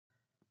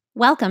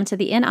Welcome to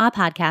the In Awe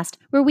podcast,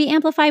 where we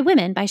amplify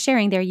women by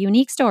sharing their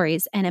unique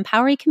stories and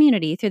empower a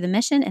community through the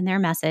mission and their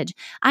message.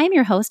 I am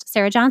your host,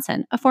 Sarah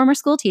Johnson, a former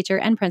school teacher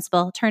and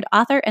principal turned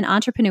author and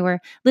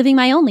entrepreneur, living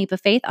my own leap of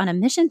faith on a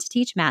mission to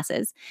teach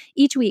masses.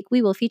 Each week,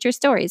 we will feature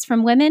stories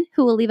from women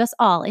who will leave us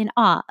all in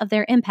awe of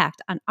their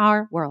impact on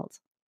our world.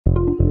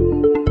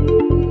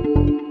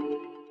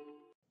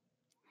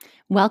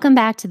 Welcome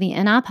back to the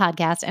In Awe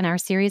podcast and our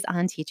series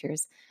on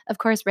teachers. Of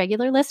course,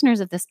 regular listeners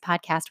of this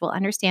podcast will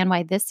understand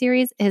why this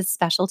series is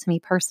special to me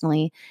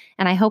personally.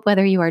 And I hope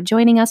whether you are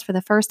joining us for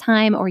the first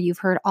time or you've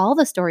heard all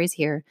the stories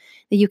here,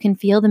 that you can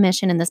feel the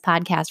mission in this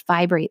podcast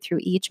vibrate through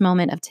each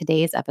moment of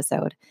today's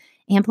episode.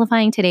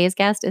 Amplifying today's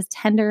guest is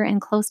tender and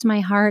close to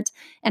my heart,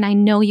 and I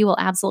know you will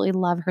absolutely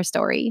love her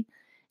story.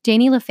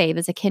 Janie Lefebvre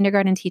is a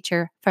kindergarten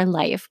teacher for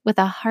life with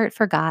a heart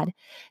for God.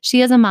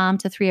 She is a mom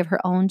to 3 of her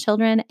own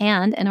children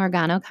and an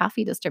Organo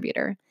coffee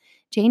distributor.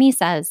 Janie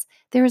says,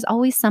 there is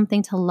always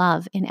something to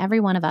love in every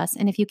one of us,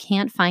 and if you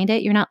can't find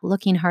it, you're not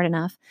looking hard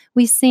enough.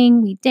 We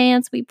sing, we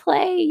dance, we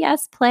play,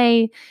 yes,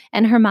 play,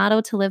 and her motto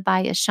to live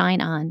by is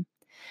shine on.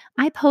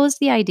 I posed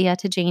the idea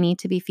to Janie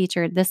to be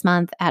featured this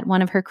month at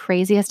one of her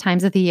craziest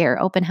times of the year,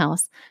 open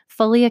house,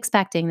 fully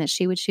expecting that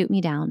she would shoot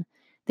me down.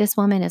 This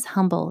woman is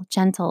humble,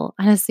 gentle,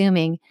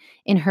 unassuming.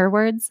 In her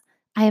words,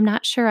 I am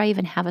not sure I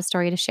even have a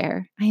story to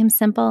share. I am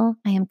simple,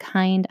 I am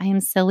kind, I am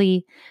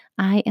silly,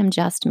 I am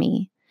just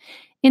me.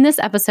 In this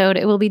episode,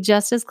 it will be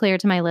just as clear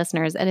to my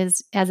listeners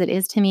as it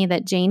is to me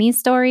that Janie's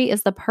story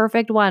is the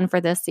perfect one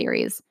for this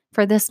series,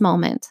 for this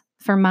moment,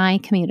 for my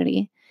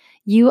community.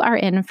 You are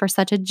in for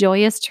such a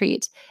joyous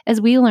treat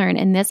as we learn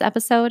in this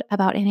episode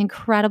about an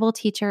incredible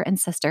teacher and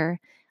sister.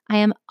 I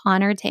am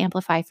honored to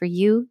amplify for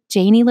you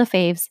Janie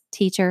Lefebvre's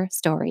teacher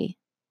story.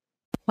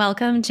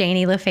 Welcome,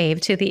 Janie Lefebvre,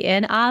 to the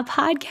In Awe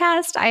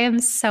podcast. I am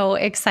so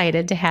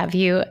excited to have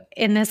you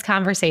in this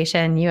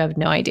conversation. You have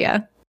no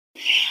idea.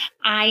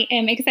 I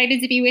am excited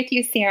to be with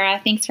you,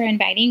 Sarah. Thanks for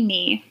inviting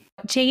me.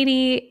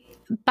 Janie,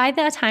 by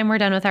the time we're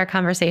done with our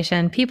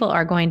conversation, people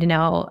are going to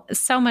know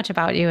so much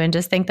about you and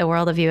just think the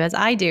world of you as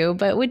I do.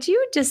 But would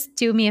you just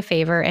do me a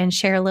favor and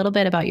share a little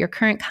bit about your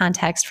current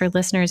context for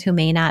listeners who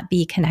may not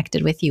be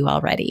connected with you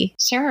already?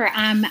 Sure.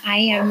 I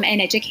am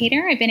an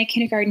educator. I've been a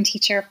kindergarten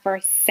teacher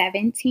for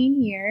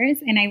 17 years,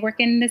 and I work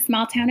in the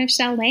small town of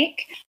Shell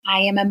Lake. I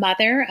am a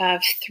mother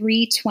of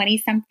 3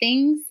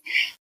 20-somethings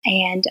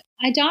and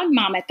a dog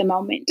mom at the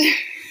moment.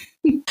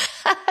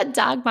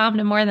 Dog mom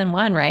to more than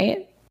one,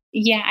 right?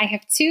 Yeah, I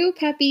have 2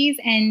 puppies,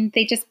 and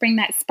they just bring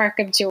that spark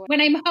of joy.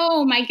 When I'm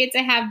home, I get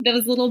to have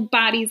those little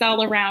bodies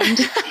all around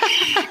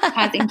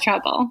causing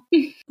trouble.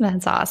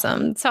 That's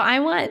awesome. So I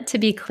want to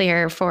be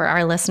clear for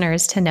our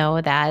listeners to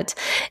know that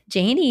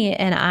Janie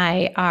and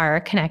I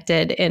are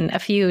connected in a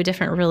few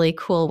different really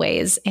cool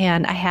ways.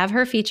 And I have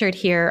her featured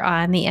here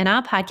on the In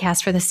Awe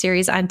podcast for the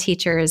series on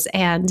teachers.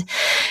 And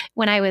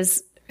when I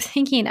was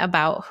thinking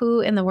about who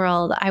in the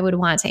world I would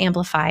want to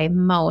amplify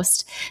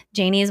most,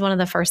 Janie is one of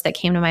the first that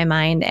came to my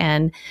mind.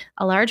 And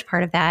a large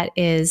part of that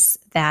is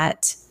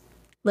that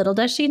little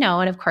does she know,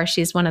 and of course,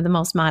 she's one of the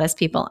most modest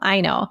people I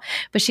know,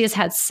 but she has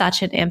had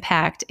such an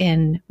impact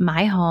in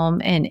my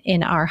home and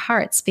in our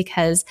hearts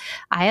because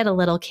I had a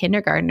little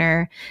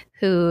kindergartner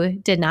who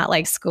did not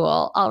like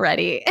school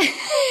already.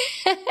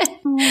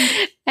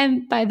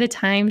 And by the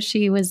time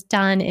she was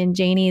done in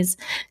Janie's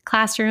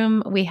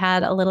classroom, we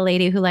had a little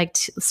lady who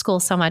liked school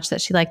so much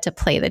that she liked to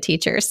play the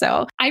teacher.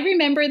 So I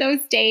remember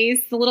those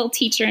days, the little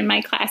teacher in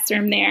my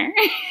classroom there.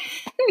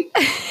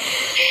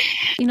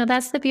 You know,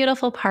 that's the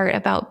beautiful part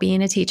about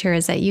being a teacher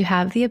is that you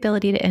have the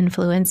ability to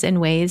influence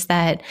in ways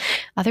that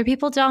other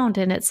people don't.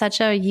 And it's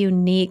such a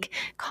unique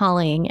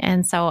calling.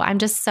 And so I'm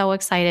just so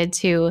excited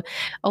to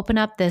open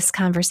up this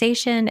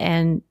conversation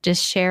and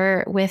just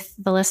share with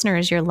the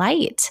listeners your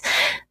light.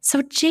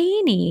 So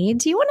Janie,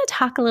 do you want to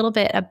talk a little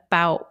bit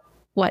about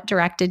what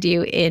directed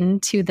you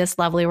into this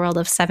lovely world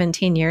of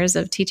 17 years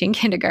of teaching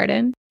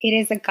kindergarten? It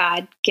is a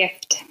God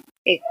gift.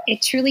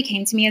 It truly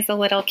came to me as a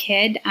little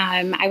kid.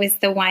 I was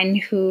the one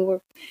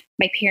who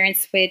my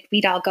parents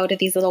we'd all go to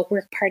these little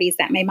work parties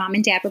that my mom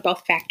and dad were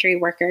both factory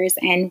workers,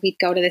 and we'd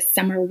go to this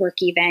summer work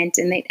event,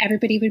 and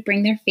everybody would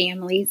bring their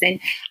families. And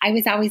I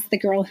was always the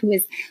girl who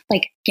was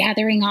like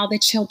gathering all the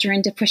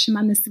children to push them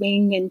on the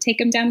swing and take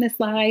them down the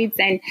slides.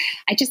 And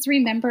I just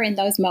remember in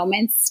those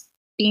moments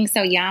being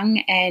so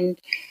young and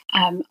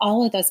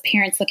all of those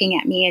parents looking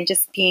at me and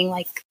just being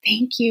like,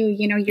 thank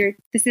you,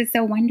 this is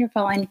so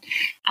wonderful. And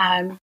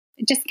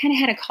just kind of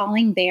had a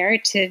calling there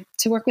to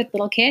work with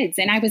little kids.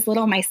 And I was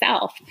little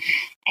myself.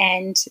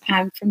 And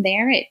from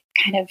there, it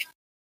kind of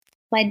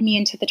led me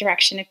into the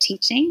direction of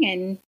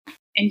teaching.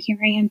 And here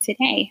I am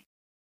today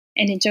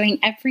and enjoying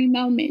every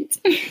moment.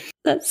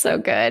 That's so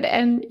good.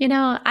 And,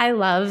 I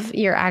love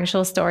your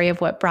actual story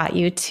of what brought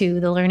you to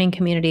the learning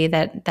community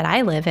that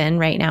I live in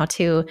right now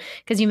too,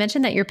 because you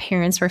mentioned that your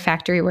parents were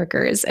factory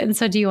workers. And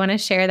so do you want to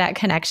share that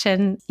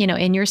connection,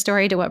 in your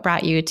story to what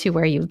brought you to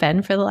where you've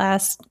been for the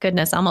last,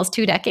 almost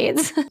 2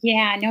 decades?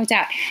 Yeah, no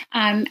doubt.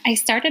 I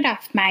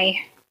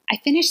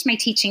finished my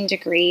teaching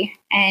degree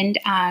and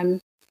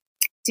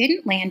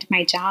didn't land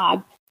my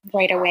job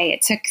right away.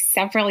 It took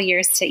several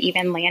years to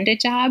even land a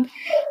job.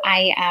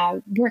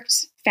 I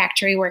worked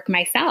factory work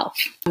myself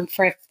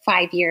for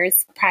 5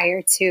 years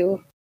prior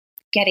to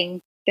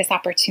getting this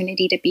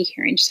opportunity to be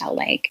here in Shell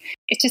Lake.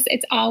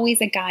 It's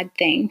always a God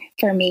thing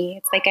for me.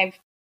 It's like I've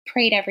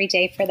prayed every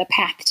day for the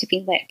path to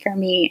be lit for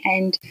me.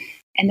 And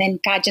then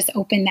God just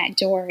opened that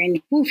door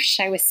and whoosh,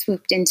 I was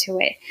swooped into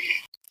it.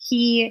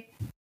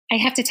 I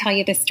have to tell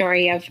you the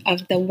story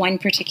of the one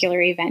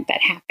particular event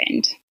that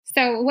happened.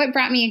 So what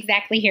brought me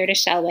exactly here to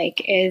Shell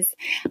Lake is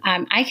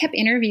I kept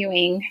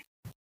interviewing,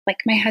 like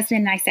my husband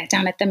and I sat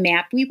down at the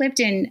map. We lived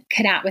in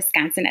Cadott,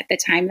 Wisconsin at the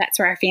time. That's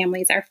where our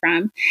families are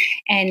from.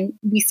 And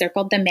we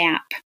circled the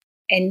map.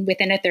 And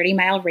within a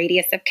 30-mile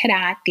radius of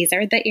Cadott, these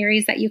are the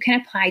areas that you can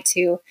apply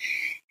to.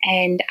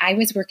 And I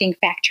was working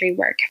factory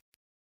work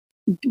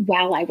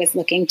while I was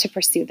looking to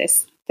pursue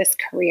this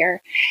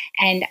career.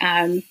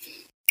 And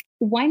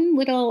one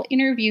little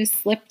interview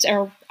slipped,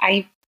 or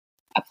I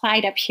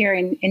applied up here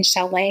in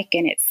Shell Lake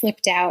and it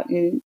slipped out,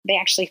 and they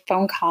actually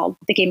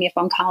they gave me a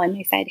phone call and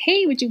they said,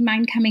 "Hey, would you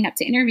mind coming up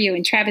to interview?"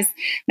 And Travis,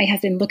 my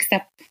husband, looks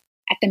up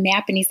at the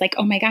map and he's like,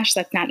 "Oh my gosh,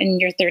 that's not in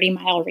your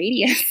 30-mile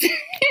radius."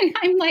 And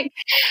I'm like,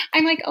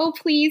 "Oh,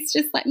 please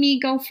just let me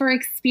go for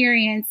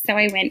experience." So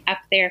I went up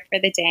there for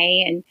the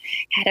day and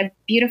had a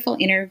beautiful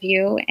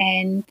interview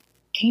and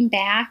came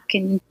back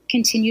and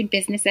continued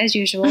business as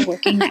usual,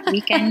 working that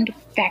weekend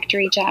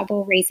factory job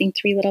while raising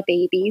 3 little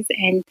babies.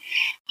 And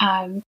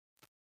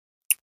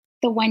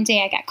the one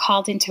day I got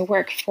called into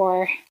work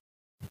for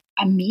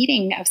a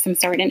meeting of some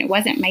sort, and it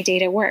wasn't my day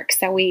to work.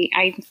 So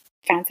I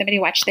found somebody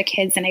to watch the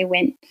kids, and I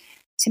went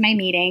to my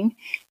meeting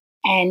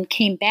and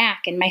came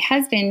back. And my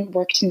husband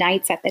worked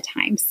nights at the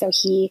time, so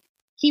he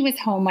was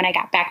home when I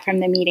got back from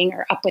the meeting,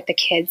 or up with the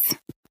kids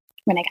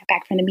when I got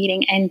back from the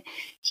meeting. And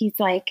he's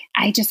like,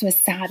 I just was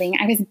sobbing.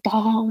 I was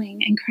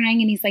bawling and crying.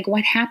 And he's like,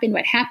 "What happened?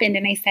 What happened?"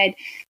 And I said,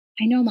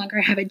 "I no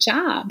longer have a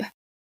job.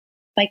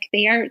 Like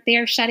they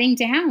are shutting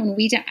down.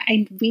 We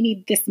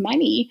need this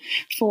money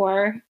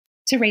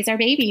to raise our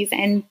babies.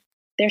 And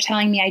they're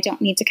telling me I don't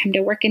need to come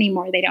to work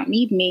anymore. They don't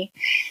need me."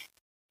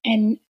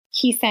 And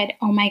he said,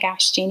 "Oh my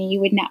gosh, Janie, you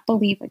would not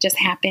believe what just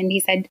happened."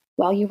 He said,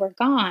 "While you were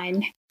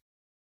gone,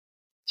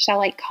 Shell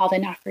Lake called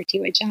and offered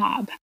you a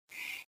job."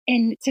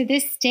 And to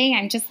this day,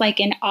 I'm just like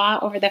in awe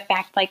over the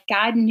fact, like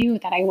God knew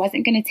that I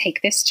wasn't going to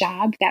take this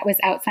job that was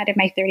outside of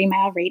my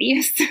 30-mile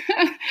radius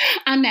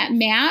on that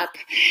map,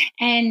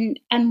 and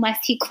unless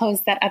he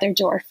closed that other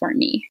door for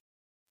me.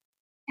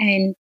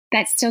 And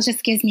that still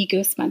just gives me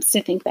goosebumps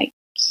to think like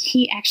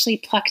he actually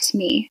plucked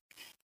me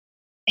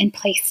and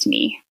placed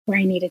me where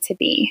I needed to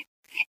be.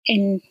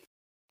 And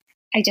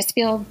I just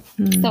feel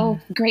so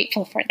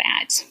grateful for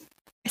that.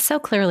 It's so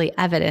clearly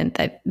evident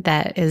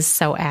that is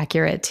so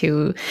accurate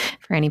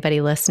for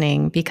anybody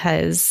listening,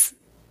 because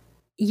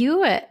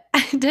you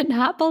did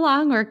not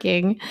belong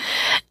working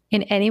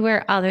in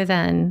anywhere other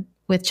than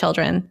with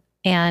children.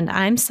 And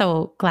I'm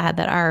so glad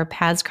that our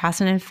paths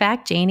crossed. And in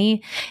fact,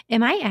 Janie,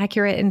 am I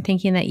accurate in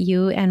thinking that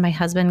you and my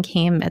husband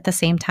came at the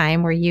same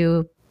time? Were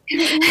you?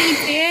 We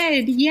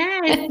did.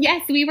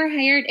 Yes. We were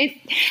hired.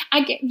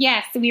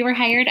 Yes, we were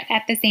hired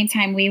at the same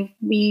time.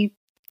 We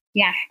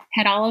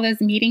had all of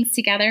those meetings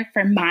together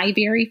for my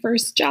very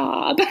first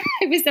job.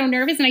 I was so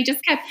nervous, and I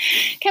just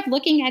kept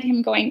looking at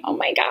him going, "Oh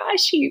my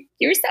gosh,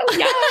 you're so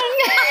young."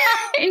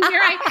 and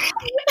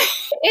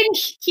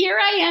here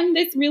I am,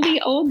 this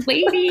really old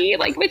lady,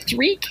 like with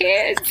 3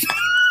 kids.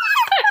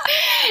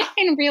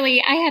 And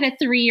really, I had a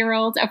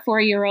 3-year-old, a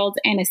 4-year-old,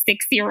 and a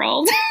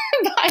 6-year-old.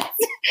 But,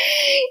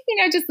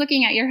 just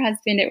looking at your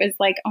husband, it was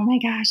like, oh my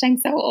gosh, I'm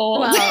so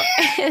old.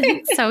 Well,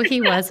 so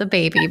he was a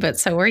baby, but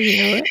so were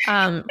you,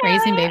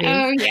 raising babies.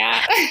 Oh,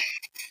 yeah.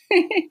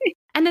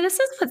 And this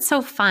is what's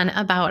so fun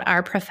about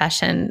our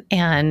profession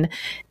and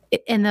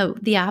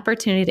the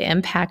opportunity to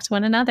impact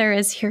one another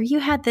is here you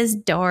had this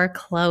door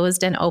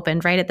closed and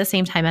opened right at the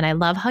same time. And I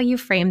love how you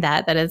framed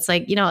that it's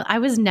like, I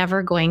was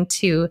never going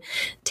to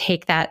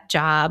take that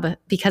job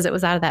because it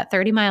was out of that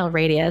 30-mile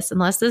radius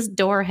unless this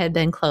door had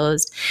been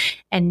closed.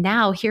 And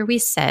now here we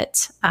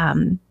sit.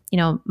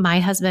 My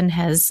husband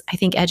has, I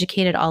think,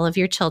 educated all of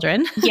your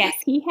children. Yes,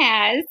 he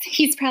has.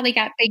 He's probably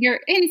got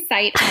bigger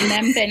insight on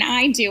them than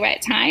I do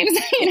at times,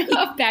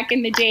 back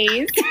in the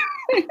days.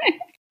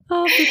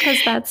 Oh, because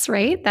that's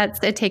right.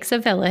 It takes a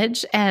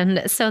village.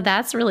 And so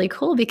that's really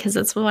cool because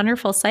it's a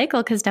wonderful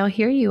cycle because now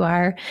here you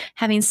are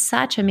having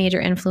such a major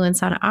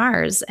influence on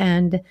ours.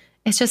 And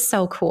it's just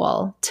so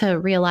cool to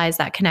realize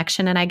that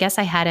connection. And I guess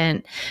I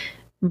hadn't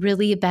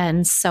really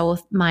been so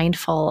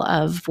mindful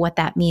of what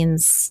that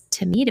means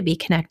to me to be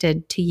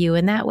connected to you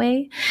in that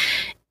way.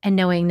 And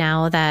knowing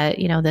now that,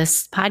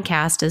 this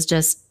podcast is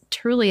just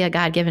truly a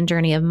God-given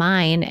journey of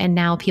mine. And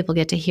now people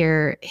get to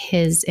hear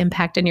his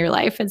impact in your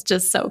life. It's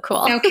just so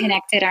cool. So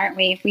connected, aren't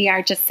we? We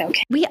are just so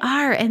connected. We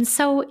are. And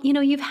so,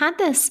 you've had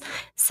this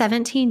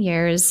 17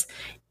 years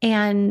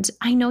And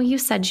I know you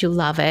said you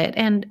love it,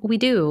 and we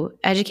do.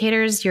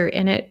 Educators, you're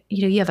in it,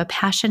 you have a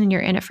passion and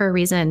you're in it for a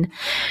reason.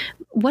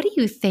 What do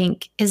you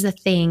think is the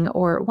thing,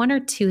 or one or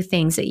two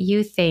things that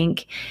you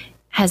think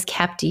has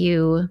kept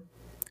you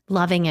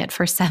loving it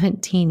for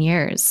 17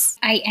 years?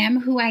 I am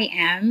who I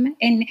am.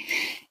 And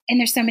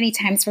there's so many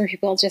times where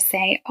people just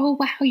say, oh,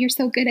 wow, you're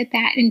so good at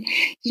that. And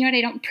you know what?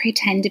 I don't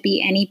pretend to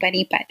be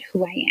anybody but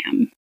who I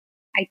am.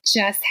 I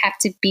just have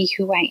to be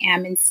who I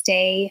am and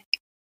stay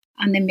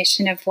on the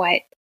mission of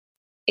what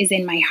is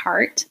in my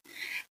heart.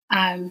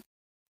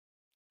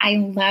 I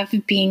love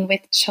being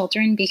with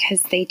children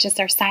because they just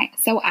are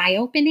so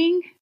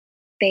eye-opening.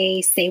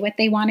 They say what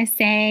they want to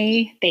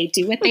say. They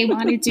do what they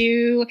want to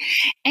do.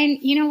 And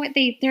you know what?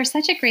 They're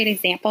such a great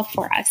example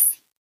for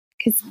us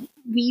because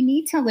we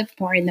need to live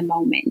more in the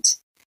moment.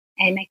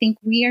 And I think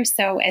we are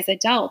so, as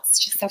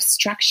adults, just so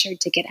structured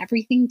to get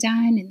everything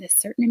done in this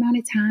certain amount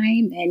of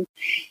time.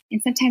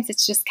 And sometimes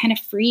it's just kind of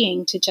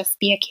freeing to just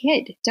be a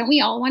kid. Don't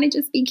we all want to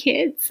just be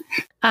kids?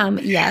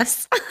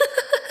 Yes.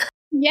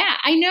 Yeah,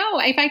 I know.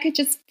 If I could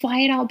just fly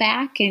it all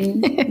back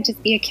and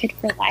just be a kid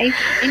for life.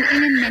 And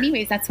in many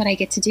ways, that's what I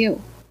get to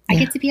do. I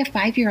get to be a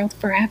 5-year-old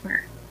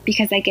forever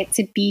because I get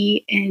to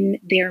be in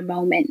their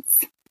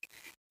moments.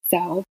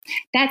 So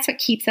that's what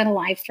keeps it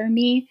alive for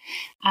me.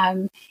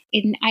 And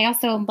I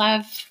also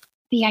love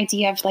the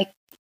idea of like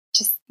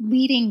just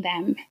leading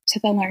them to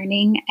the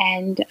learning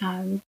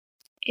and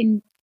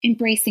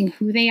embracing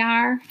who they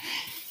are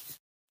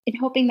and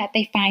hoping that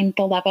they find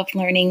the love of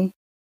learning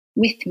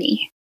with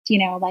me.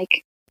 You know,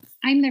 like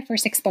I'm their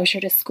first exposure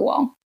to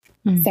school.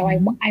 Mm-hmm. So I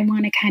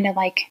want to kind of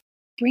like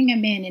bring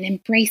them in and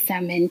embrace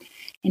them. And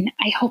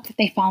I hope that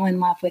they fall in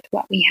love with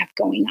what we have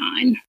going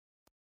on.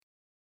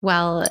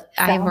 Well,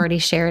 I've already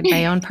shared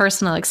my own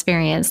personal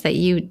experience that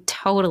you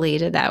totally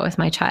did that with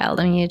my child.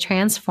 I mean, you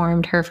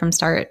transformed her from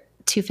start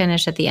to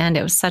finish at the end.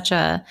 It was such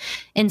and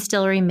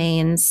still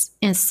remains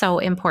is so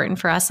important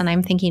for us. And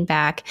I'm thinking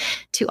back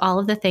to all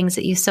of the things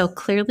that you so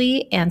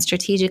clearly and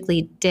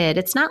strategically did.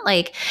 It's not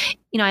like,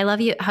 I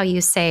love you how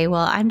you say,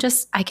 well,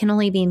 I can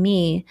only be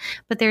me,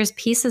 but there's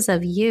pieces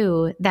of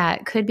you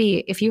that could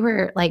be, if you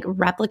were like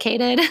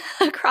replicated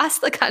across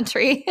the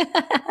country.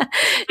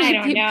 I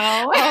don't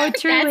know. Oh,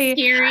 truly.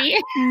 That's scary.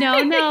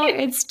 No,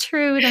 it's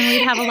true. Then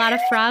we'd have a lot of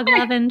frog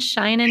loving,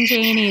 shining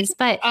Janies.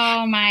 But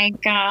oh my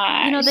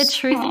gosh. The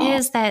truth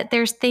is that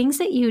there's things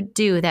that you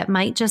do that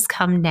might just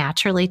come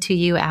naturally to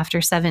you after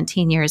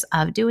 17 years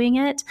of doing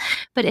it,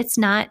 but it's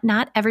not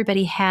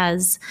everybody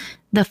has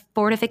the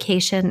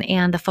fortification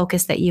and the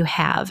focus that you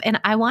have. And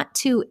I want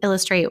to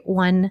illustrate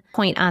one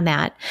point on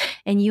that.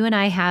 And you and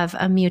I have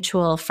a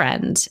mutual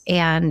friend.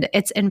 And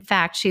it's, in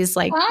fact, she's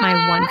like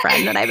my one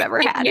friend that I've ever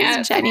had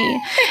is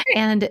Jenny.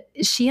 And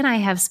she and I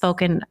have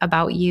spoken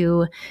about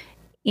you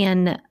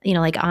in,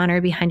 like honor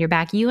behind your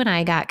back. You and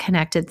I got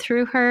connected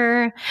through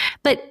her,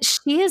 but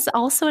she is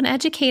also an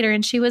educator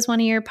and she was one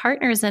of your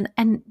partners.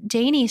 And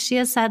Janie, she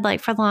has said like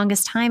for the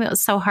longest time, it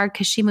was so hard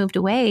because she moved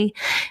away.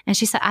 And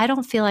she said, I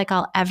don't feel like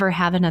I'll ever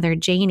have another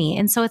Janie.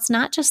 And so it's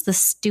not just the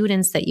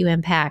students that you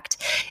impact,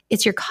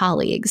 it's your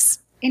colleagues.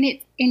 And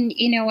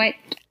you know what?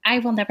 I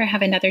will never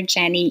have another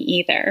Jenny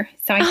either.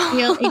 So I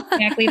feel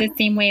exactly the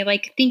same way,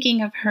 like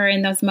thinking of her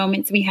in those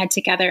moments we had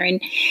together.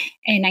 And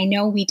I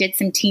know we did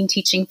some teen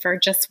teaching for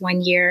just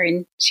 1 year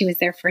and she was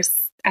there for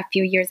a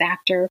few years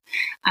after.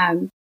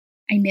 I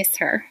miss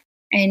her.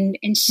 And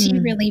she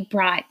really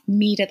brought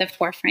me to the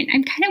forefront.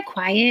 I'm kind of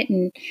quiet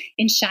and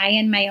shy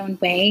in my own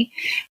way,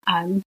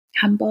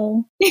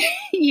 humble,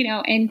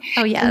 and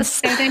oh yes.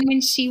 And so then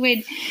when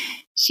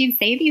she'd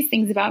say these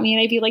things about me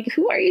and I'd be like,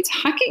 who are you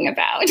talking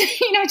about?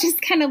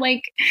 Just kind of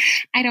like,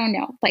 I don't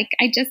know. Like,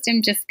 I just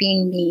am just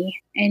being me.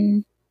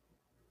 And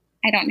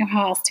I don't know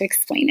how else to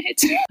explain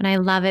it. And I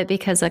love it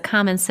because a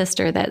common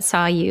sister that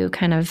saw you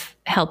kind of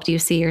helped you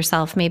see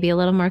yourself maybe a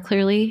little more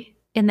clearly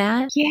in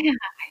that.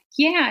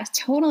 Yeah,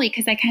 totally.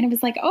 Because I kind of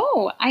was like,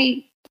 oh,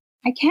 I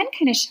can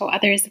kind of show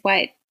others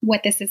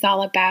what this is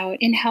all about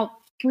and help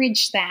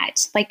bridge that.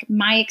 Like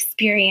my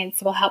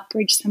experience will help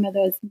bridge some of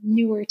those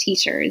newer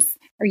teachers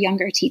or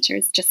younger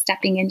teachers just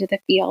stepping into the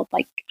field.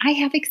 Like I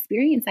have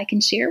experience I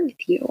can share with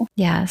you.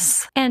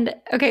 Yes. And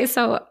okay,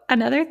 so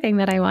another thing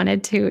that I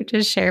wanted to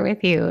just share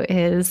with you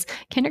is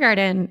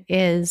kindergarten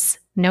is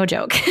no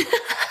joke.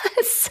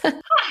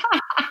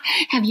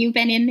 Have you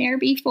been in there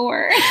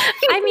before?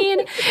 I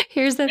mean,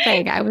 here's the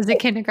thing. I was a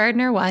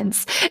kindergartner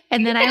once,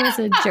 and then I was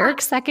a jerk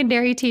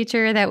secondary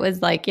teacher that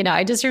was like,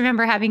 I just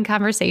remember having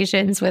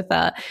conversations with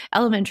a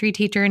elementary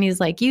teacher, and he's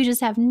like, you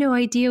just have no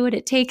idea what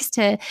it takes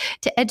to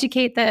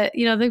educate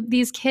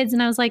these kids.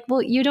 And I was like,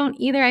 well, you don't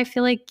either. I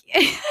feel like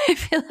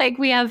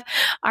we have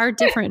our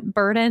different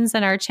burdens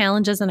and our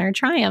challenges and our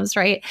triumphs,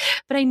 right?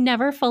 But I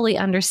never fully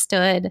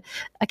understood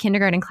a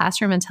kindergarten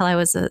classroom until I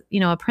was a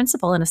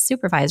principal and a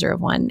supervisor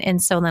of one.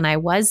 And so then I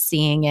was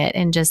seeing it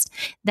and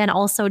then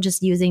also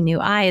using new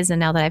eyes. And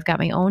now that I've got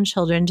my own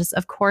children, just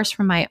of course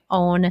from my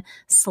own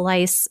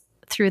slice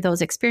through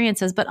those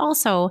experiences, but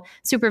also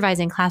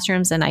supervising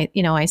classrooms. And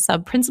I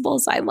sub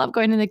principals. So I love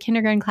going to the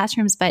kindergarten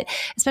classrooms, but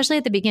especially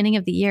at the beginning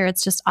of the year,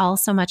 it's just all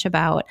so much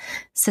about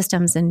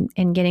systems and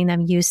getting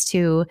them used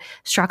to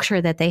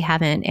structure that they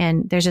haven't.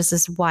 And there's just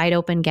this wide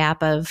open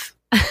gap of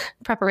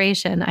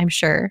preparation, I'm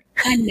sure.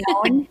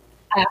 Unknown.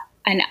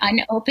 An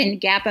unopened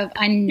gap of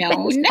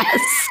unknown.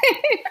 Yes.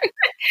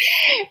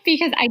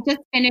 Because I just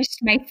finished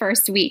my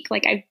first week.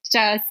 Like I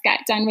just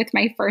got done with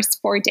my first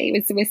 4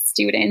 days with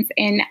students.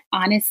 And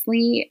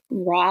honestly,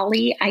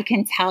 Raleigh, I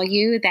can tell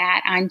you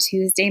that on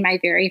Tuesday, my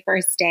very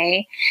first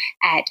day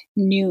at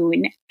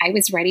noon, I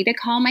was ready to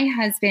call my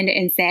husband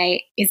and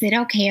say, is it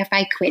okay if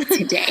I quit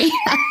today?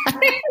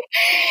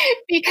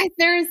 Because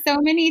there are so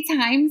many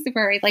times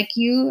where like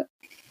you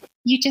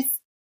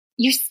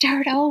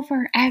start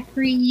over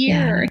every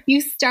year. Yeah.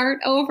 You start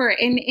over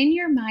and in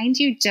your mind,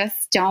 you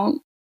just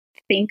don't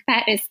think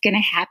that it's going to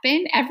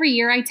happen. Every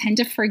year I tend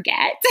to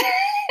forget.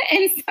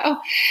 And so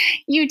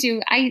you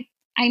do.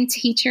 I'm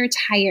teacher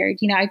tired.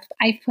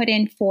 I've put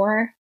in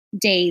 4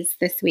 days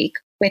this week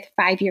with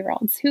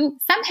 5-year-olds who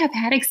some have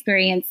had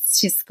experience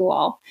to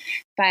school,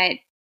 but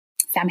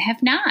some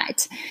have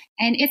not.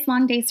 And it's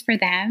long days for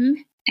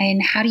them.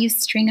 And how do you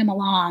string them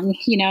along,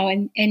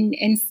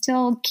 and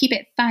still keep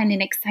it fun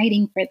and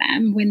exciting for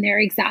them when they're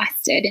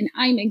exhausted and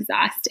I'm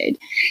exhausted.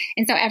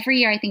 And so every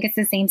year I think it's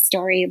the same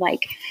story.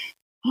 Like,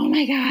 oh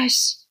my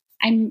gosh,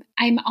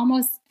 I'm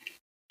almost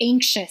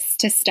anxious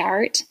to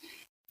start.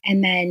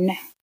 And then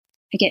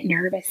I get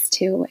nervous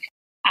too.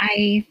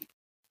 I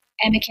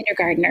am a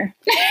kindergartner.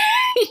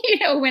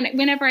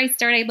 Whenever I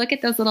start, I look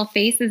at those little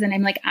faces and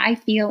I'm like, I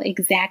feel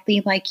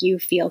exactly like you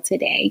feel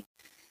today.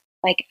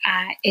 Like,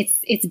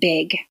 it's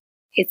big.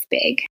 It's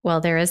big.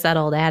 Well, there is that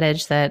old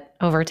adage that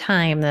over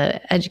time,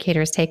 the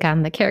educators take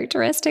on the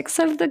characteristics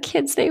of the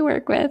kids they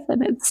work with.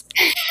 And it's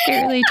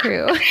fairly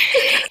true.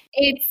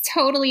 It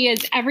totally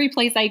is. Every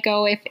place I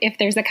go, if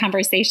there's a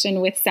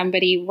conversation with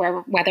somebody,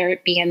 whether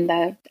it be in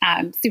the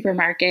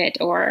supermarket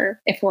or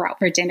if we're out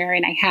for dinner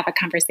and I have a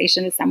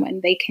conversation with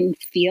someone, they can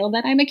feel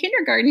that I'm a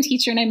kindergarten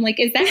teacher. And I'm like,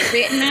 is that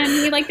written on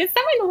me? Like, did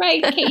someone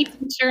write K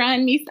teacher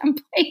on me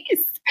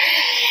someplace?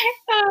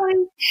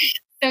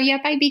 So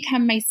yep, I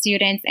become my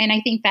students. And I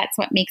think that's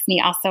what makes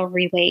me also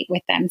relate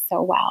with them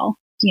so well.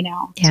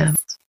 Yeah.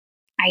 Just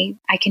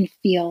I can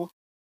feel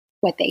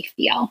what they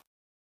feel.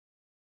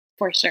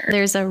 For sure.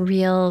 There's a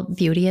real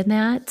beauty in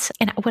that.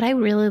 And what I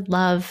really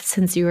love,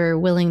 since you were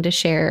willing to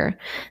share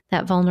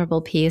that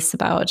vulnerable piece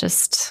about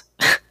just,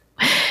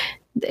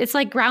 it's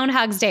like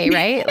Groundhog's Day,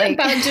 right? Like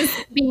about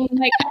just being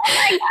like, oh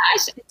my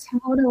gosh,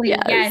 totally.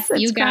 Yes,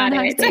 you got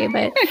Groundhog's it. Day,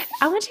 but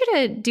I want you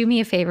to do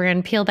me a favor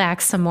and peel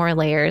back some more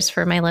layers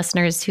for my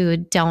listeners who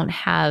don't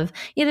have,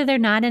 either they're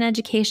not in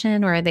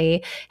education or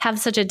they have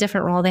such a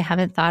different role. They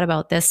haven't thought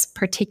about this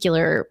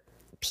particular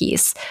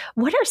piece.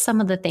 What are some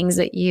of the things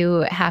that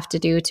you have to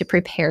do to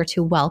prepare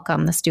to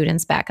welcome the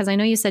students back? Because I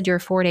know you said you were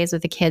 4 days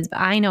with the kids, but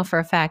I know for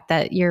a fact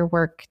that your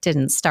work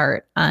didn't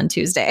start on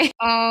Tuesday.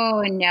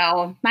 Oh,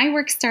 no. My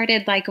work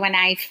started like when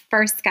I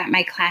first got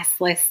my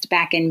class list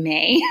back in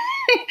May.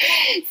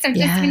 So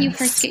just when you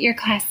first get your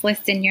class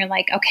list and you're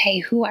like, okay,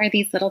 who are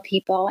these little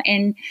people?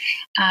 And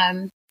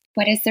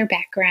what is their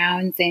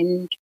backgrounds?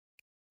 And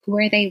who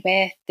are they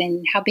with?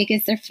 And how big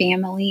is their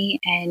family?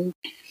 And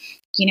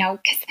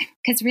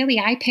because really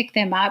I pick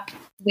them up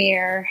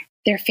where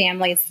their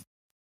families,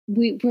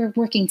 we're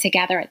working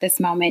together at this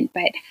moment,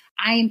 but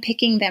I am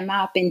picking them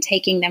up and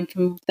taking them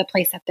from the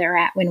place that they're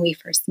at when we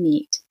first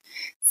meet.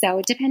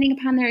 So depending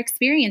upon their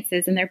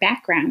experiences and their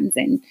backgrounds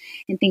and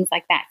things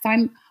like that. So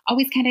I'm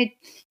always kind of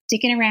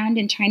digging around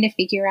and trying to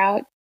figure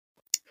out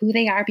who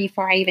they are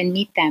before I even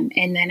meet them.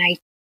 And then I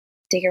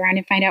dig around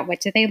and find out what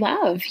do they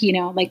love,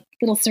 like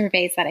little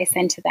surveys that I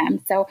send to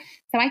them. So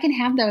I can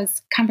have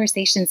those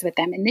conversations with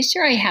them. And this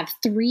year I have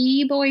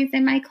 3 boys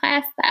in my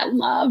class that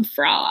love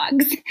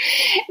frogs,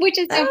 which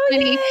is so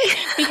funny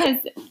because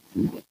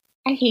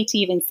I hate to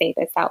even say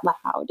this out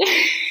loud,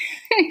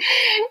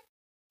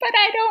 but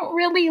I don't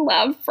really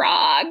love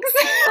frogs.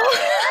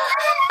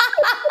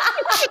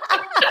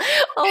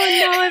 Oh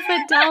no, if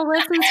Adele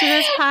listens to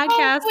this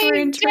podcast, we're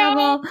in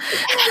trouble.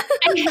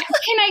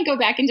 Can I go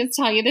back and just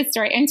tell you this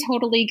story? I'm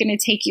totally going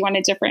to take you on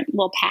a different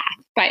little path,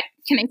 but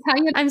can I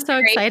tell you? I'm so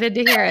excited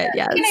to hear it.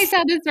 Yes. Can I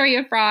tell the story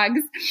of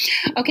frogs?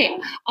 Okay.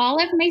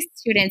 All of my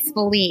students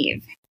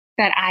believe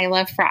that I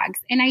love frogs,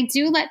 and I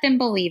do let them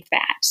believe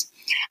that.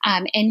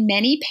 And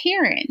many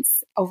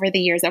parents over the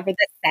years, over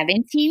the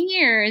 17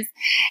 years,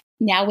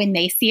 now when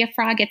they see a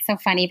frog, it's so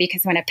funny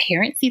because when a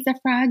parent sees a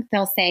frog,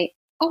 they'll say,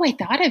 oh, I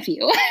thought of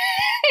you.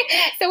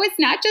 So it's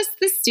not just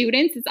the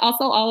students, it's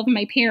also all of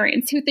my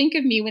parents who think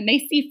of me when they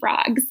see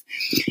frogs.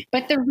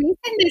 But the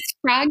reason this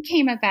frog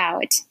came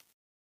about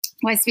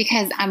was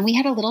because we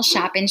had a little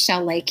shop in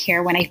Shell Lake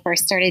here when I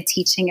first started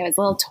teaching. It was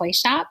a little toy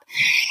shop.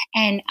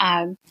 And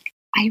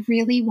I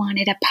really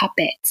wanted a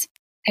puppet.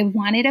 I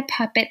wanted a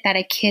puppet that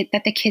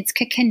the kids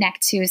could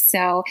connect to.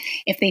 So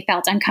if they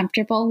felt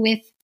uncomfortable with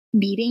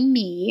meeting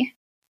me,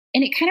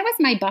 and it kind of was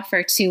my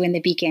buffer too in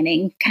the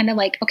beginning, kind of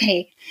like,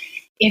 okay,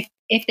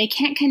 if they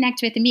can't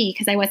connect with me,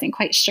 because I wasn't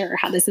quite sure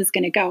how this is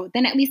going to go,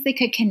 then at least they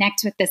could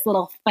connect with this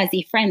little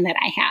fuzzy friend that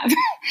I have.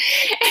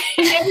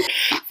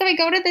 So I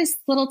go to this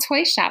little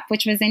toy shop,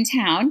 which was in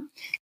town,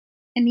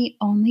 and the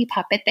only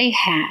puppet they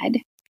had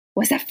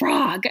was a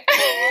frog.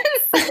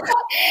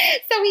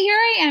 So here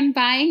I am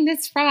buying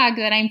this frog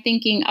that I'm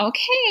thinking,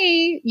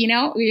 okay,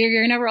 you're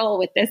going to roll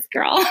with this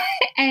girl.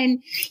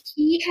 And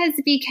he has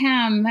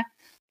become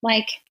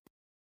like,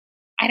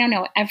 I don't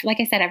know, like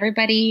I said,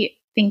 everybody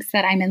thinks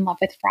that I'm in love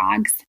with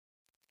frogs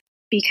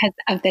because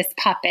of this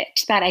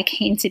puppet that I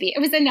came to be. It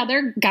was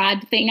another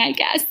God thing, I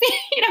guess.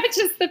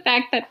 Just the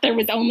fact that there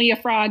was only a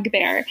frog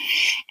there.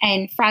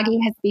 And Froggy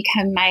has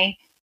become my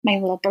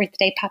little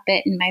birthday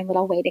puppet and my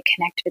little way to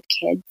connect with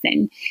kids.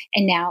 And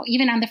now,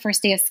 even on the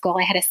first day of school,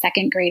 I had a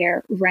second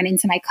grader run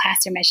into my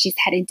classroom as she's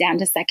headed down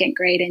to second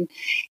grade and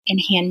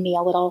hand me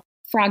a little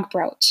frog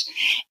brooch.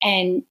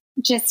 And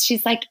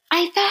she's like,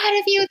 I thought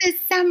of you this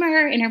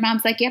summer. And her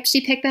mom's like, yep,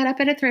 she picked that up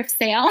at a thrift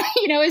sale.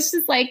 It's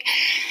just like,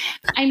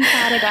 I'm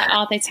thought about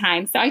all the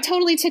time. So I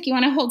totally took you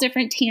on a whole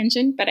different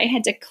tangent, but I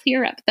had to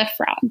clear up the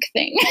frog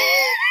thing.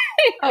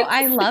 Oh,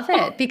 I love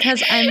it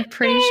because I'm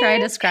pretty sure I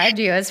described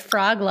you as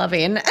frog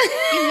loving. Yeah,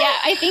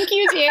 I think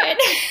you did.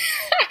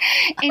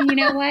 And you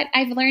know what?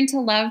 I've learned to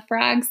love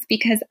frogs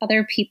because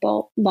other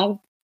people love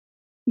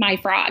my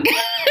frog.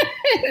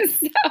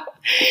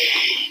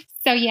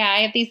 So yeah,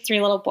 I have these 3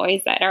 little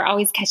boys that are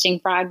always catching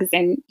frogs.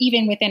 And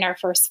even within our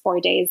first 4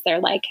 days, they're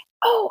like,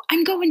 oh,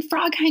 I'm going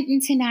frog hunting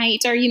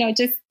tonight. Or,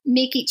 just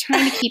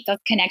trying to keep those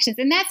connections.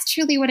 And that's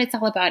truly what it's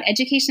all about.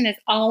 Education is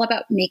all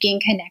about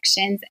making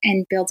connections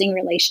and building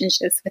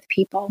relationships with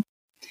people,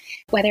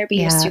 whether it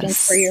be your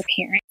students or your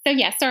parents. So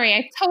yeah, sorry,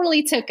 I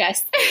totally took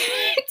us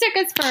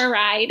for a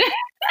ride.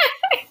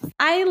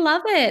 I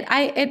love it.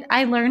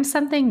 I learned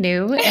something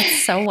new.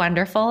 It's so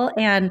wonderful.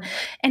 And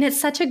it's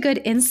such a good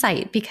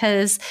insight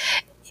because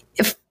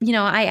if,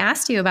 I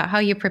asked you about how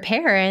you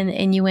prepare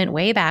and you went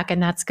way back,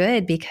 and that's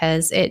good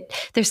because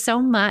there's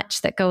so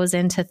much that goes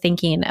into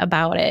thinking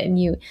about it. And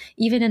you,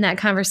 even in that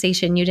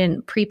conversation, you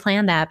didn't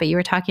pre-plan that, but you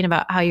were talking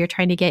about how you're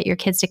trying to get your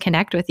kids to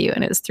connect with you.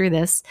 And it was through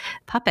this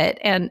puppet.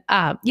 And,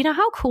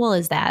 how cool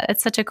is that?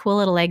 It's such a cool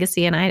little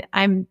legacy. And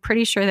I'm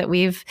pretty sure that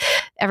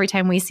every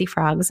time we see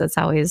frogs, it's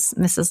always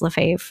Mrs.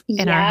 Lefebvre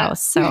in our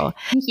house. So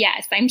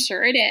yes, I'm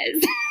sure it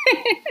is.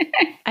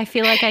 I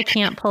feel like I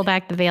can't pull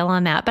back the veil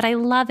on that, but I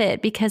love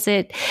it because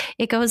it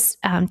goes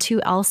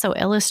to also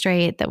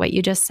illustrate that what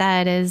you just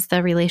said is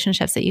the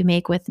relationships that you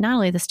make with not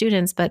only the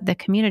students, but the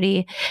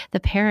community, the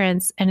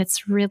parents. And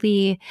it's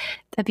really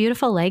a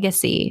beautiful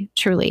legacy,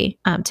 truly,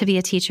 to be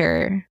a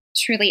teacher.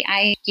 Truly,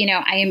 I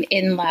am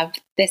in love.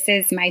 This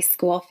is my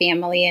school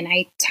family, and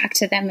I talk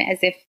to them as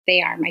if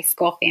they are my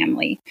school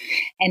family,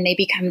 and they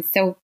become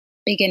so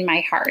big in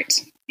my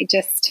heart.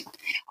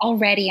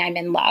 Already I'm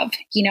in love.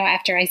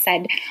 After I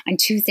said on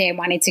Tuesday I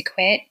wanted to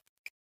quit,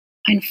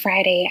 on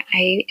Friday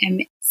I am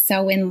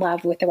so in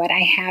love with what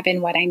I have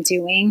and what I'm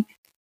doing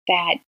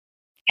that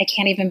I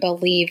can't even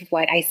believe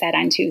what I said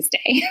on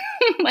Tuesday.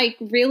 Like,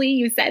 really,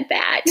 you said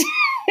that?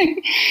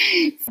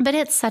 But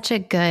it's such a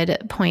good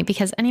point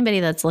because anybody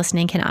that's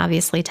listening can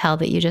obviously tell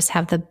that you just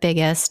have the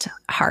biggest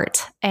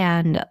heart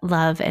and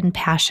love and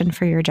passion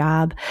for your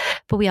job.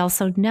 But we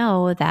also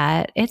know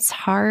that it's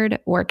hard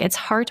work. It's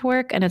hard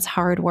work and it's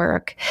hard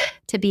work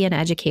to be an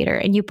educator.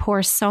 And you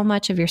pour so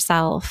much of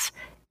yourself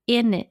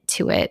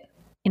into it.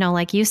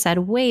 Like you said,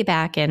 way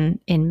back in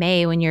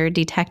May when you're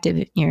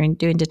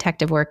doing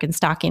detective work and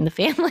stalking the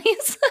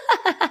families.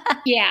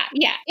 Yeah.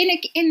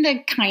 In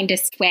the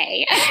kindest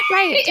way.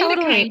 Right. In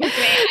Totally. the kindest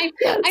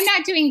way. I'm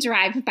not doing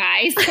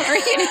drive-bys or,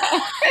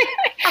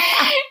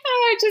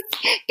 just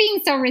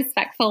being so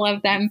respectful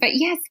of them. But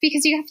yes,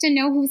 because you have to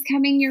know who's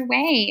coming your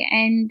way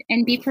and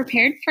be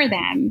prepared for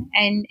them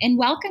and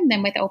welcome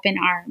them with open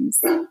arms.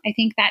 I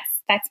think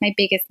that's my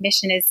biggest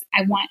mission is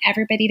I want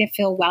everybody to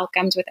feel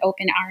welcomed with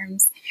open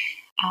arms.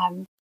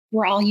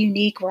 We're all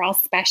unique, we're all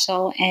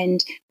special,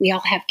 and we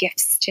all have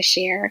gifts to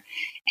share.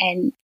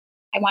 And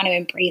I want to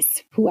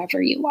embrace whoever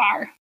you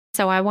are.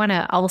 So I want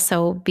to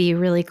also be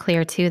really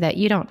clear too that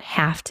you don't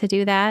have to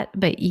do that,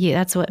 but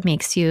that's what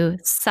makes you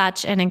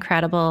such an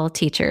incredible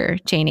teacher,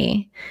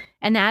 Janie.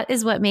 And that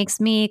is what makes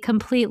me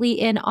completely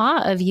in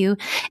awe of you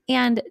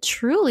and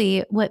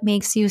truly what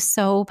makes you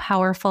so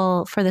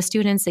powerful for the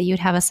students that you'd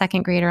have a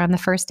second grader on the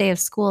first day of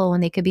school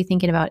when they could be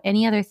thinking about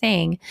any other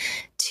thing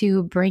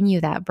to bring you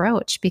that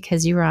brooch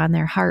because you were on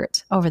their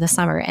heart over the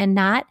summer. And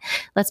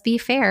let's be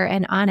fair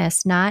and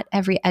honest, not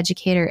every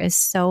educator is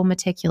so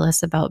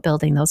meticulous about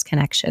building those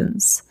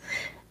connections.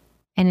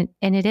 And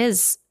it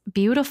is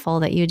beautiful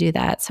that you do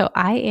that. So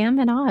I am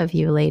in awe of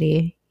you,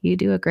 lady. You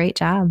do a great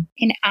job.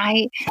 And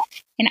I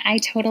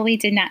totally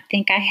did not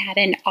think I had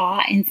an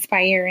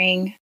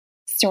awe-inspiring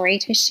story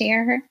to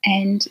share.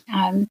 And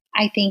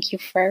I thank you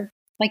for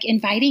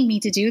inviting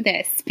me to do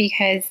this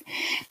because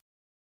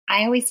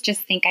I always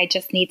just think I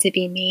just need to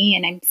be me.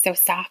 And I'm so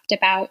soft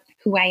about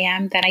who I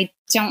am that I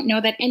don't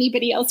know that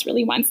anybody else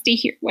really wants to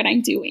hear what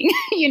I'm doing,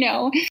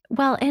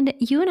 Well, and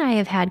you and I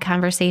have had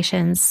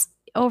conversations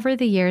over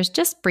the years,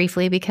 just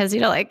briefly, because,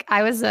 like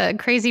I was a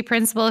crazy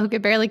principal who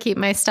could barely keep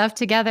my stuff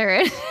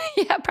together.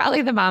 Yeah,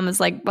 probably the mom was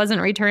like,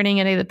 wasn't returning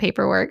any of the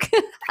paperwork.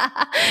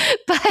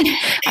 But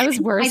I was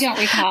worse. I don't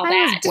recall that.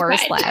 I was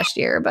worse last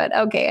year, but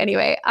okay.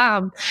 Anyway,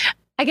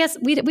 I guess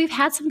we've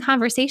had some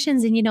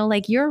conversations, and,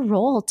 like your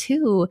role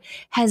too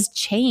has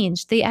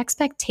changed. The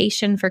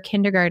expectation for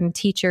kindergarten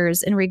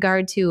teachers in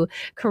regard to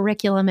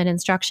curriculum and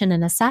instruction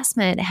and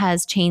assessment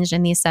has changed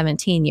in these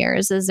 17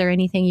 years. Is there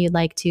anything you'd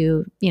like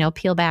to,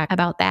 peel back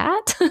about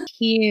that?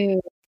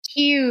 Huge,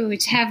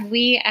 huge. Have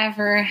we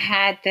ever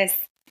had this?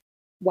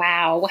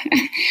 Wow.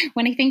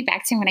 When I think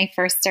back to when I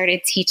first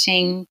started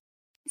teaching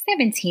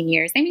 17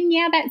 years, I mean,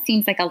 yeah, that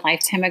seems like a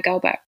lifetime ago,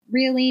 but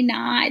really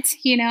not,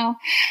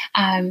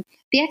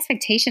 the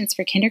expectations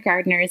for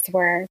kindergartners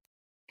were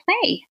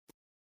play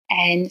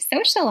and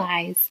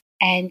socialize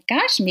and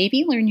gosh,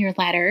 maybe learn your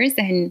letters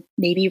and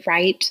maybe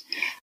write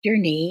your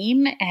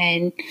name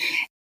and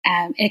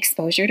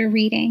exposure to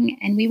reading.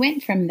 And we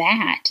went from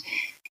that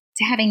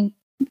to having,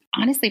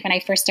 honestly, when I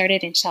first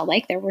started in Shell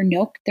Lake, there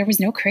was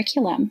no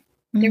curriculum.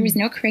 There was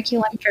no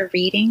curriculum for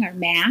reading or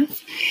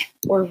math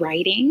or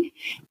writing.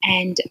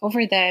 And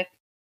over the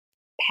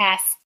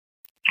past,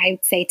 I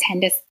would say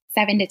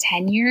 7 to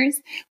 10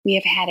 years, we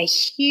have had a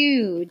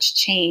huge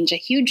change, a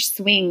huge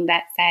swing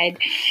that said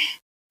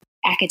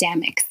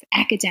academics,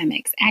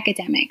 academics,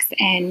 academics,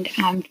 and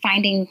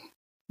finding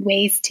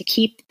ways to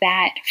keep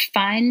that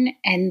fun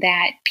and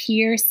that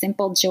pure,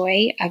 simple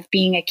joy of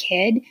being a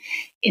kid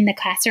in the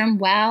classroom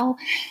while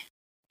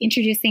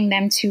introducing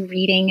them to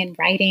reading and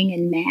writing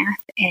and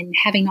math and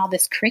having all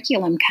this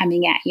curriculum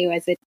coming at you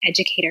as an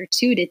educator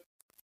too to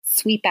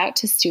sweep out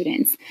to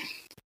students.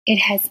 It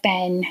has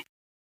been,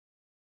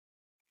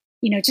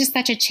 just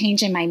such a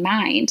change in my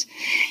mind.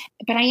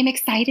 But I am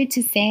excited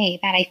to say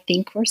that I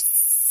think we're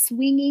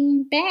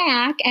swinging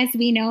back, as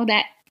we know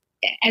that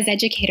as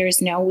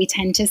educators know, we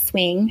tend to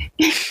swing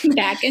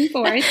back and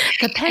forth.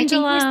 The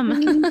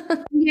pendulum.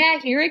 Yeah,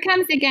 here it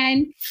comes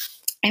again.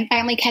 I'm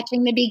finally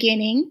catching the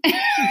beginning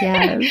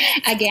again.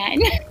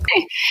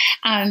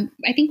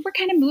 I think we're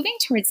kind of moving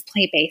towards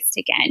play-based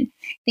again.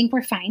 I think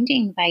we're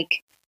finding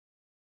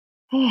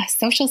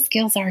social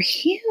skills are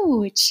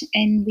huge,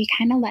 and we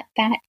kind of let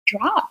that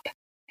drop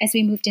as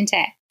we moved into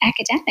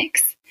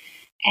academics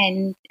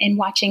and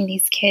watching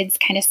these kids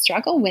kind of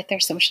struggle with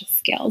their social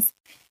skills.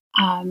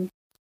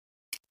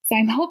 So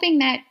I'm hoping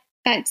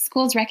that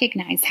schools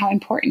recognize how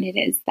important it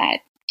is that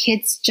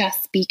kids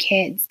just be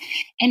kids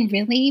and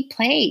really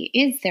play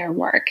is their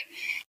work.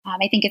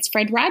 I think it's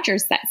Fred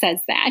Rogers that says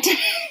that.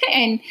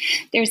 And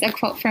there's a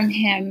quote from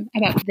him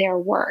about their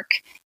work.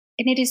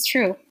 And it is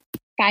true.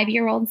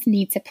 5-year-olds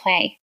need to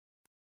play.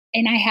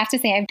 And I have to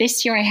say,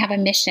 this year I have a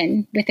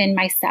mission within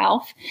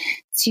myself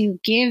to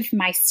give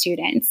my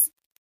students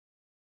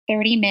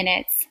 30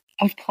 minutes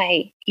of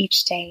play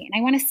each day. And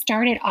I want to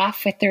start it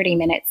off with 30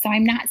 minutes. So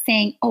I'm not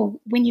saying,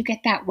 when you get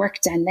that work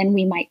done, then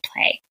we might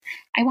play.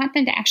 I want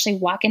them to actually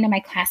walk into my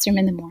classroom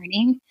in the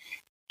morning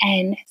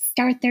and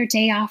start their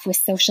day off with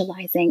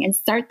socializing and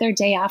start their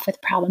day off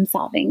with problem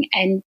solving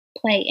and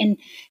play.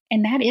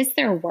 And that is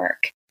their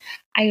work.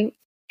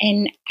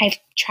 I've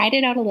tried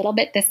it out a little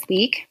bit this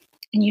week,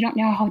 and you don't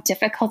know how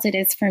difficult it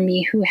is for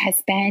me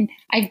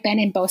I've been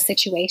in both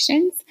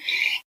situations.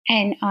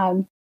 And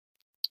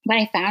what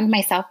I found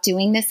myself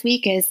doing this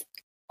week is,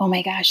 oh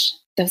my gosh,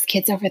 those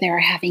kids over there are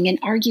having an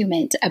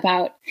argument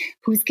about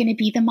who's going to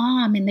be the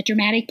mom in the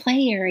dramatic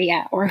play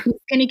area or who's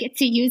going to get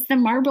to use the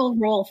marble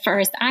roll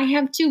first. I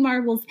have 2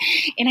 marbles.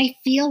 And I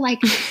feel like,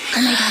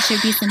 oh my gosh,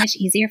 it'd be so much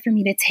easier for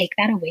me to take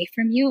that away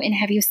from you and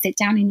have you sit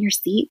down in your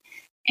seat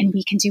and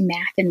we can do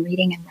math and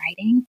reading and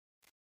writing.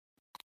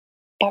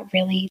 But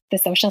really, the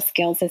social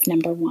skills is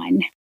number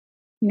one.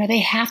 They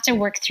have to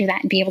work through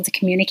that and be able to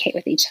communicate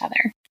with each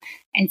other.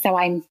 And so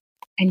I'm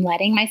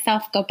letting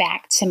myself go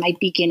back to my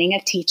beginning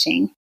of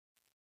teaching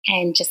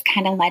and just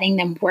kind of letting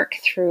them work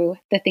through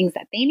the things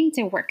that they need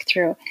to work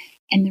through.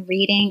 And the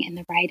reading and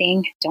the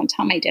writing, don't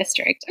tell my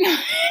district. No.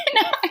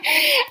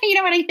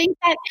 What I think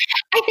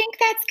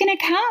that's going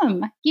to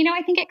come.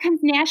 I think it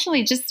comes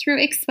naturally just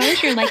through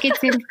exposure, like it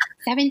did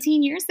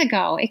 17 years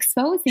ago,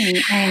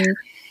 exposing and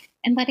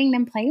letting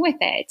them play with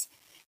it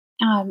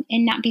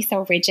and not be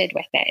so rigid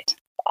with it.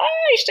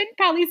 I should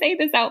probably say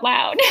this out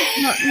loud.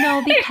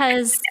 No,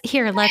 because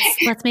here,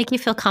 let's make you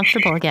feel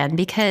comfortable again,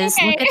 because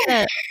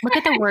okay. Look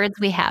at the words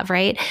we have,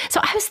 right?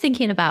 So I was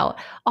thinking about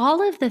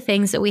all of the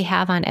things that we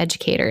have on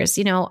educators,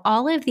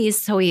 all of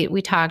these. So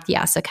we talked,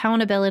 yes,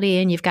 accountability,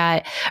 and you've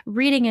got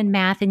reading and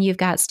math, and you've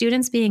got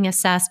students being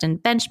assessed and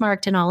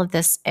benchmarked and all of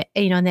this,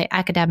 in the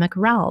academic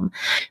realm.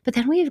 But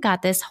then we've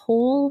got this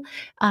whole,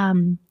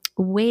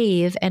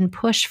 wave and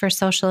push for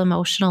social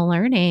emotional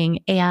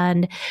learning.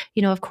 And,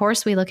 of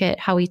course, we look at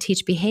how we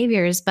teach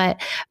behaviors, but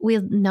we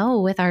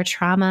know with our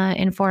trauma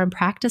informed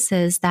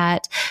practices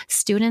that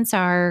students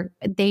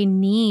they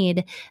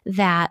need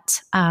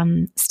that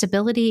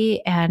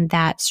stability and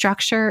that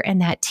structure and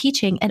that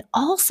teaching. And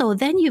also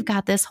then you've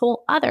got this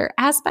whole other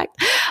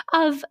aspect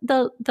of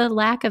the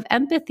lack of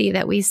empathy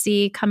that we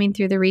see coming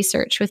through the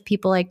research with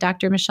people like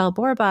Dr. Michelle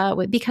Borba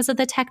because of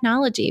the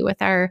technology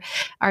with our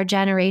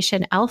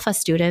generation alpha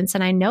students.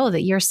 And I know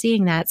that you're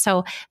seeing that.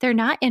 So they're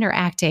not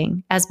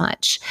interacting as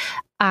much,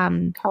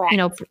 Correct.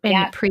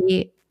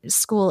 in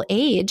preschool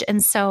age.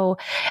 And so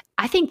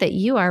I think that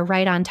you are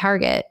right on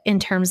target in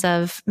terms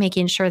of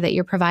making sure that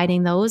you're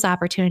providing those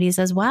opportunities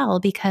as well,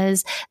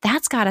 because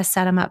that's got to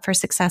set them up for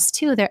success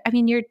too.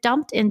 You're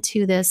dumped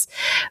into this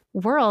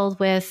world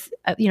with,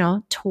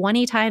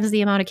 20 times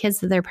the amount of kids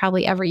that they're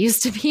probably ever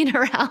used to being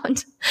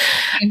around.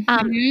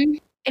 Mm-hmm.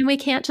 And we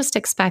can't just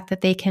expect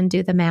that they can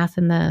do the math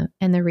and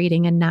the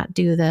reading and not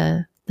do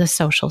the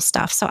social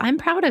stuff. So I'm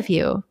proud of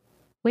you.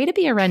 Way to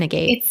be a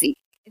renegade.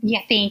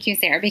 Thank you,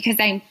 Sarah, because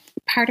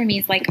part of me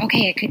is like,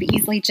 okay, I could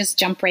easily just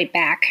jump right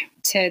back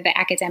to the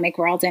academic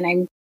world.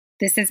 And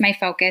this is my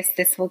focus.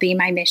 This will be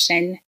my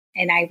mission.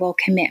 And I will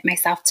commit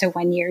myself to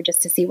 1 year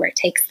just to see where it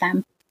takes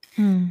them.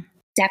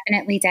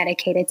 Definitely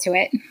dedicated to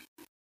it.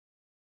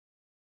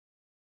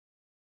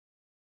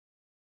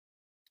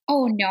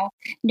 Oh, no,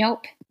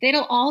 nope.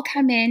 It'll all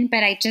come in,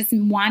 but I just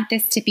want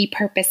this to be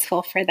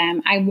purposeful for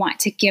them. I want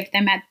to give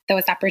them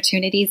those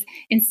opportunities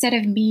instead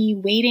of me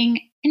waiting.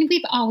 And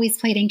we've always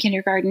played in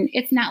kindergarten.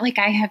 It's not like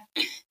I have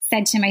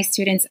said to my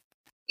students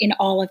in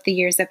all of the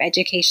years of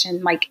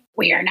education, like,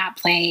 we are not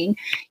playing.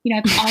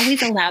 I've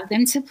always allowed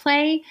them to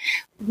play.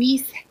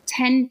 We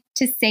tend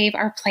to save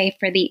our play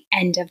for the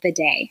end of the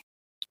day.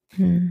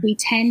 We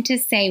tend to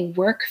say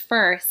work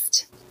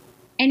first.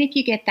 And if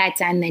you get that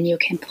done, then you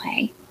can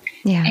play.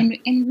 Yeah.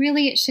 And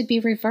really it should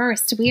be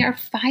reversed. We are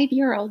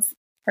 5-year-olds,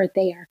 or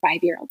they are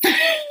 5-year-olds.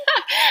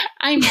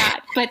 I'm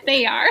not, but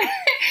they are.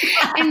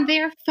 And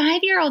they're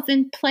 5-year-olds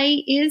and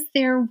play is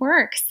their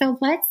work. So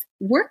let's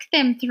work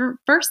them through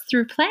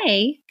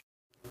play.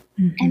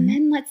 And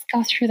then let's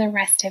go through the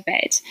rest of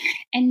it.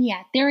 And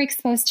they're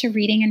exposed to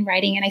reading and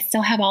writing, and I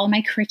still have all of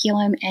my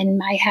curriculum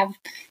and I have,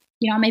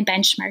 my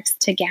benchmarks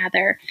to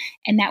gather,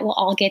 and that will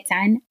all get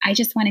done. I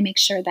just want to make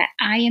sure that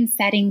I am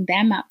setting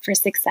them up for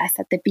success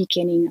at the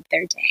beginning of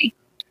their day.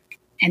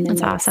 And then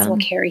the rest will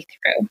carry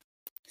through.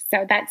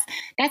 So that's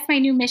my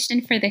new mission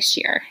for this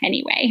year.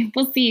 Anyway,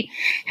 we'll see.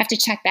 Have to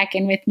check back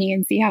in with me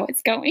and see how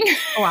it's going.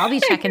 Oh, I'll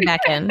be checking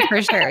back in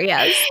for sure.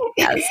 Yes.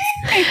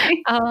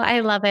 Oh,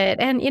 I love it.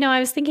 And, I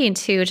was thinking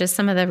too, just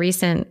some of the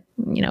recent,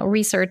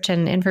 research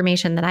and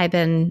information that I've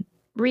been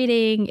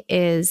reading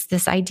is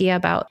this idea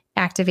about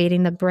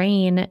activating the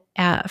brain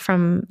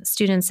from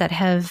students that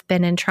have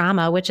been in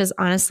trauma, which is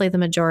honestly the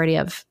majority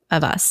of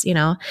us,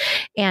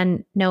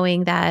 and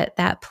knowing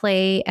that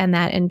play and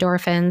that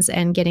endorphins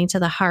and getting to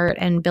the heart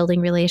and building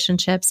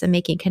relationships and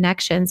making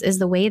connections is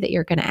the way that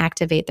you're going to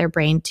activate their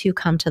brain to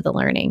come to the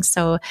learning.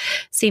 So it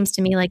seems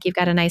to me like you've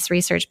got a nice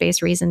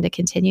research-based reason to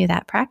continue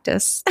that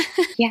practice.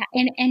 Yeah.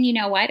 And you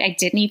know what? I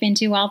didn't even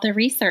do all the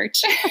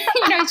research.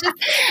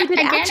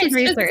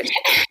 Research.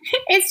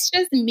 It's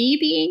just me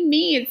being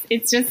me.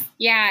 It's just,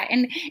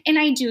 And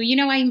I do,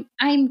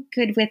 I'm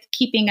good with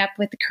keeping up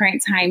with the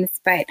current times,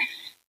 but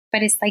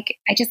it's like,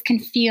 I just can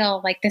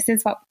feel like this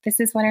is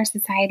what our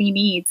society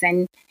needs.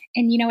 And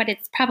you know what?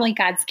 It's probably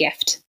God's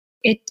gift.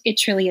 It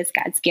truly is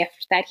God's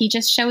gift that he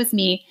just shows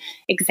me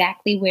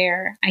exactly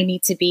where I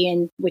need to be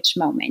in which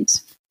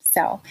moment.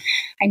 So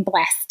I'm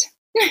blessed.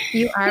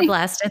 You are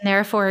blessed, and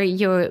therefore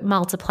you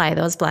multiply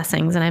those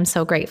blessings. And I'm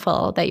so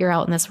grateful that you're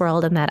out in this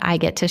world and that I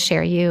get to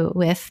share you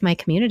with my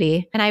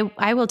community. And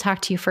I will talk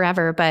to you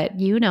forever, but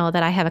you know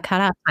that I have a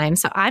cutoff time.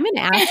 So I'm going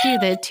to ask you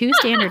the 2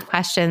 standard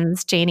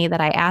questions, Janie,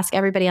 that I ask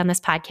everybody on this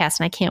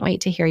podcast, and I can't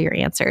wait to hear your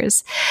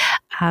answers.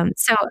 Oh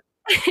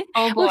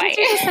boy.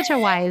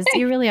 Well,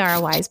 you really are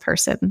a wise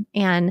person.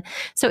 And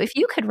so if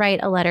you could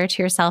write a letter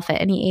to yourself at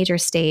any age or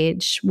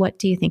stage, what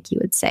do you think you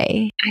would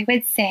say? I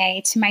would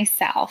say to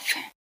myself,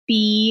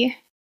 be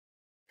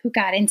who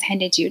God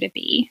intended you to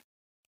be.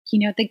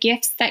 The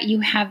gifts that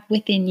you have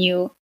within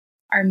you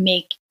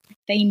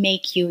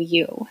make you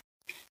you.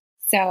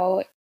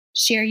 So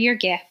share your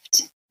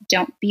gift.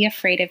 Don't be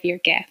afraid of your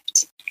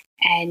gift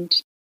and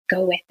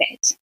go with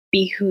it.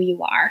 Be who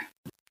you are.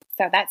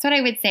 So that's what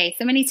I would say.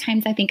 So many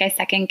times I think I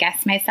second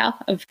guess myself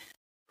of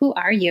who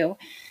are you?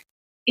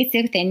 It's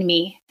within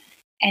me.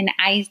 And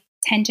I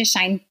tend to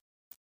shine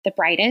the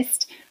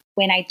brightest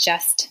when I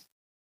just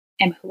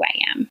am who I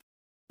am.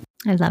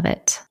 I love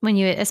it.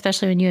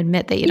 Especially when you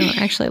admit that you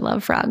don't actually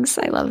love frogs.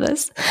 I love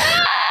this.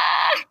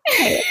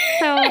 Okay,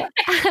 so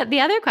the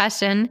other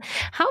question,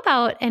 how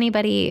about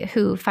anybody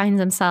who finds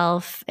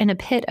themselves in a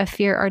pit of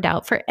fear or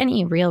doubt for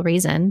any real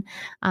reason?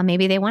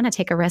 Maybe they want to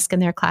take a risk in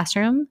their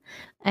classroom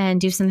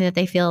and do something that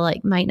they feel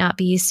like might not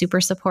be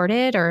super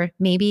supported, or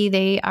maybe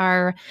they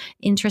are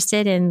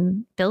interested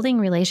in building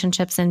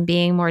relationships and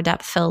being more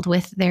depth filled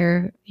with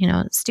their,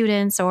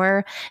 students,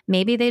 or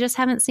maybe they just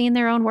haven't seen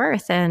their own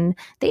worth and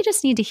they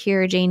just need to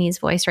hear Janie's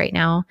voice right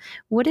now.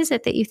 What is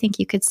it that you think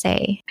you could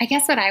say? I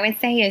guess what I would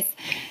say is,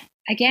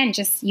 again,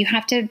 just you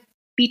have to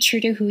be true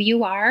to who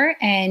you are,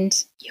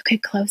 and you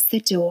could close the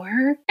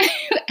door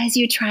as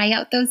you try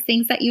out those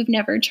things that you've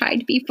never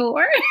tried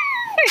before.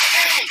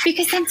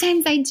 Because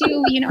sometimes I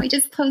do, I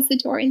just close the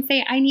door and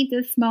say, I need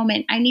this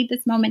moment. I need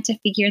this moment to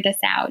figure this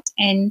out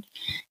and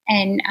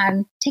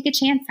take a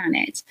chance on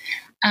it.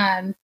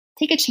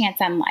 Take a chance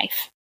on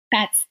life.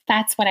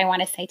 That's what I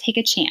want to say. Take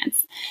a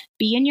chance.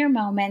 Be in your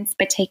moments,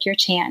 but take your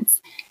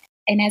chance.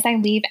 And as I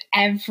leave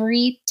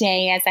every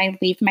day, as I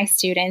leave my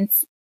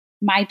students,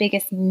 my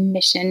biggest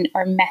mission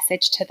or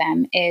message to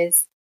them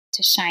is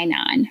to shine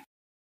on.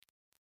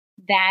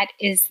 That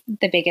is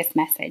the biggest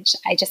message.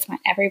 I just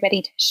want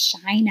everybody to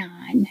shine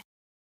on.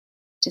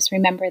 Just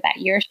remember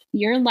that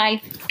your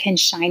life can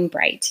shine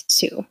bright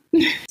too.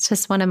 It's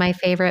just one of my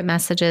favorite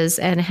messages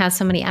and has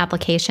so many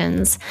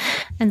applications.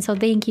 And so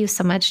thank you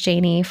so much,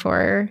 Janie,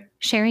 for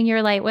sharing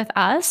your light with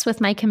us,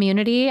 with my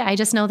community. I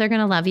just know they're going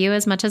to love you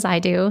as much as I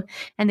do.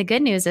 And the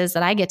good news is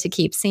that I get to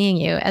keep seeing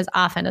you as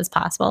often as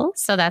possible.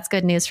 So that's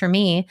good news for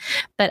me.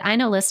 But I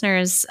know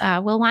listeners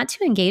will want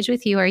to engage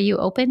with you. Are you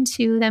open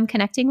to them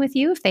connecting with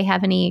you if they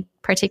have any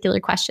particular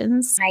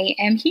questions? I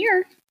am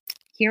here.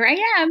 Here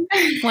I am.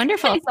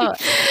 Wonderful.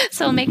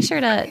 So make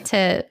sure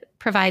to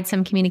provide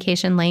some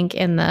communication link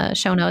in the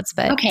show notes.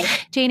 But okay.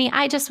 Janie,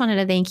 I just wanted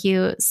to thank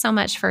you so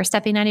much for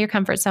stepping out of your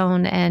comfort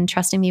zone and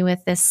trusting me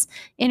with this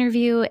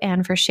interview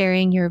and for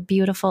sharing your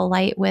beautiful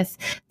light with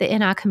the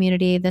INAH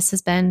community. This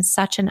has been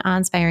such an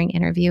awe-inspiring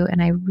interview,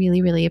 and I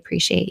really, really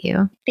appreciate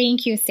you.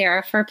 Thank you,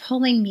 Sarah, for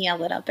pulling me a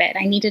little bit.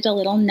 I needed a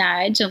little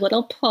nudge, a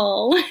little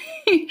pull.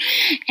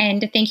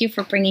 And thank you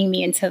for bringing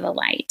me into the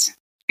light.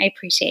 I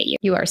appreciate you.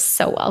 You are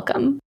so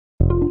welcome.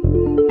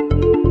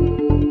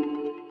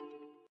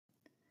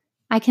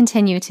 I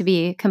continue to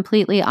be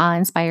completely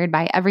awe-inspired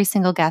by every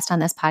single guest on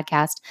this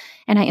podcast,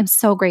 and I am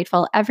so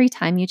grateful every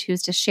time you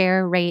choose to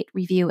share, rate,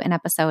 review an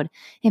episode.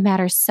 It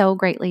matters so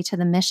greatly to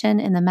the mission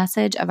and the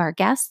message of our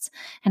guests,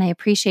 and I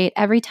appreciate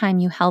every time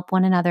you help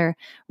one another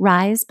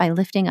rise by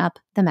lifting up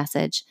the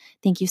message.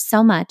 Thank you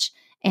so much,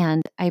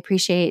 and I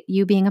appreciate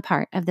you being a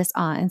part of this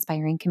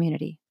awe-inspiring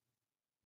community.